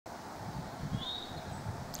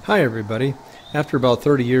Hi everybody. After about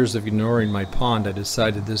 30 years of ignoring my pond, I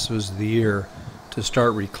decided this was the year to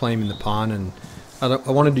start reclaiming the pond, and I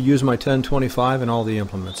wanted to use my 1025 and all the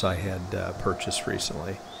implements I had purchased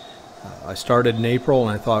recently. I started in April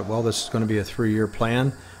and I thought, well, this is going to be a 3-year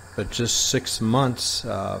plan, but just 6 months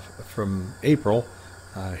from April,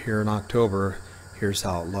 here in October, here's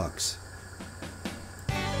how it looks.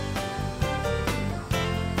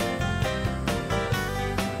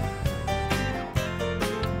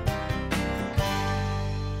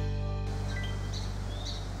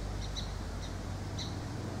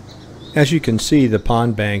 As you can see, the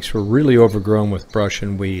pond banks were really overgrown with brush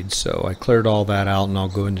and weeds, so I cleared all that out, and I'll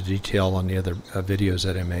go into detail on the other videos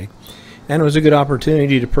that I make. And it was a good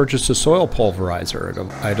opportunity to purchase a soil pulverizer.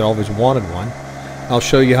 I'd always wanted one. I'll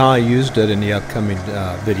show you how I used it in the upcoming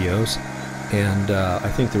videos, and I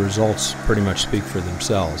think the results pretty much speak for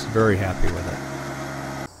themselves. Very happy with it.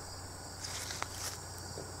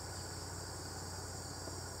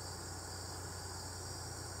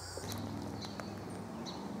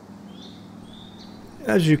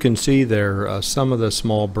 As you can see there, some of the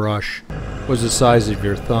small brush was the size of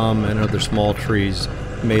your thumb, and other small trees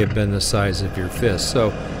may have been the size of your fist. So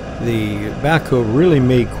the backhoe really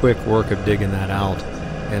made quick work of digging that out,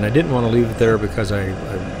 and I didn't want to leave it there because I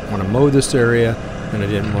want to mow this area and I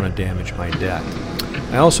didn't want to damage my deck.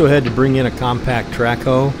 I also had to bring in a compact track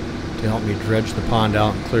hoe to help me dredge the pond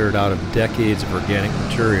out and clear it out of decades of organic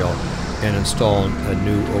material and install a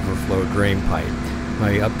new overflow drain pipe.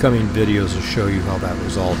 My upcoming videos will show you how that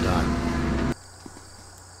was all done.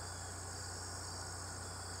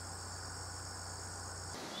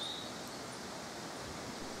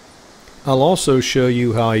 I'll also show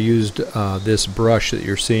you how I used this brush that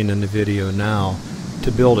you're seeing in the video now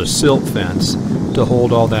to build a silt fence to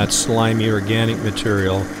hold all that slimy organic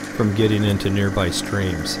material from getting into nearby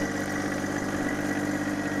streams.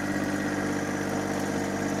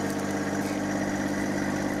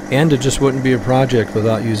 And it just wouldn't be a project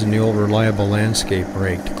without using the old reliable landscape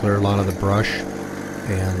rake to clear a lot of the brush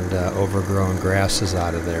and overgrown grasses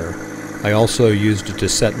out of there. I also used it to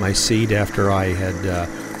set my seed after I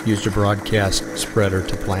had used a broadcast spreader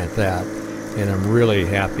to plant that, and I'm really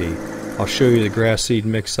happy. I'll show you the grass seed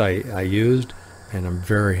mix I used, and I'm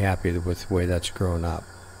very happy with the way that's grown up.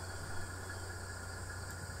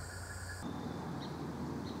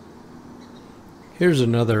 Here's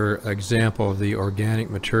another example of the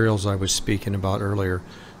organic materials I was speaking about earlier.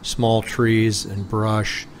 Small trees and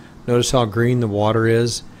brush. Notice how green the water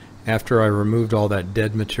is. After I removed all that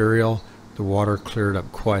dead material, the water cleared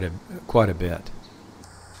up quite a bit.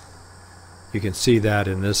 You can see that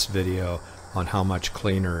in this video on how much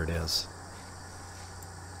cleaner it is.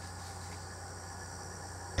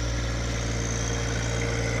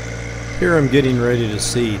 Here I'm getting ready to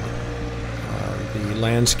seed. The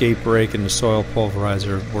landscape rake and the soil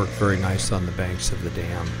pulverizer work very nice on the banks of the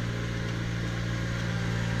dam.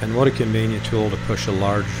 And what a convenient tool to push a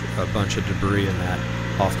large bunch of debris in that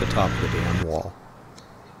off the top of the dam wall.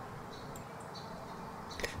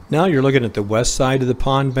 Now you're looking at the west side of the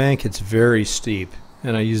pond bank. It's very steep,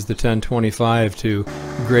 and I used the 1025 to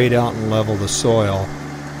grade out and level the soil,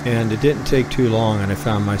 and it didn't take too long and I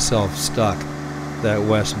found myself stuck. That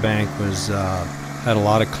west bank was had a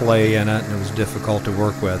lot of clay in it and it was difficult to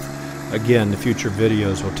work with. Again, the future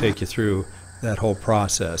videos will take you through that whole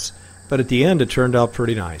process, but at the end it turned out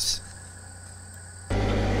pretty nice.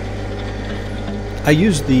 I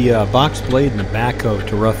used the box blade and the backhoe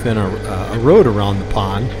to rough in a road around the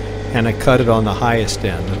pond, and I cut it on the highest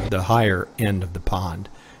end, the higher end of the pond.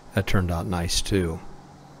 That turned out nice too.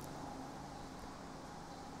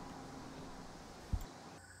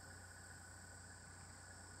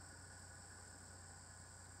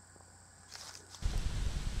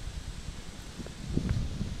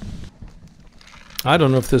 I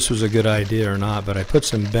don't know if this was a good idea or not, but I put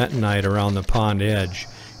some bentonite around the pond edge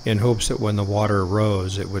in hopes that when the water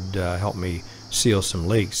rose it would help me seal some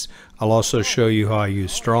leaks. I'll also show you how I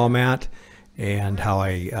use straw mat and how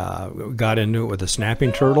I got into it with a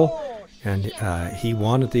snapping turtle, and he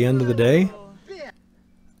won at the end of the day.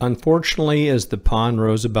 Unfortunately, as the pond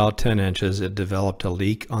rose about 10 inches, it developed a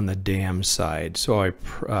leak on the dam side, so I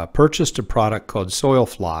purchased a product called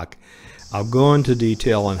Soilfloc. I'll go into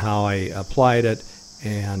detail on how I applied it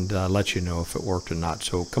and let you know if it worked or not.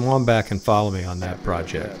 So come on back and follow me on that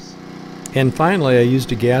project. And finally, I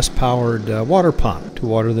used a gas-powered water pump to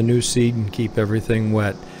water the new seed and keep everything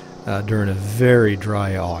wet during a very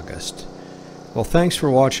dry August. Well, thanks for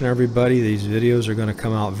watching, everybody. These videos are going to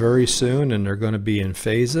come out very soon, and they're going to be in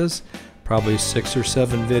phases, probably 6 or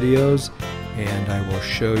 7 videos, and I will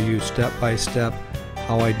show you step by step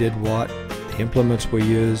how I did what implements we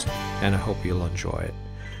used, and I hope you'll enjoy it.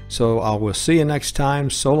 So I will see you next time.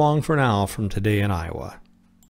 So long for now from Today in Iowa.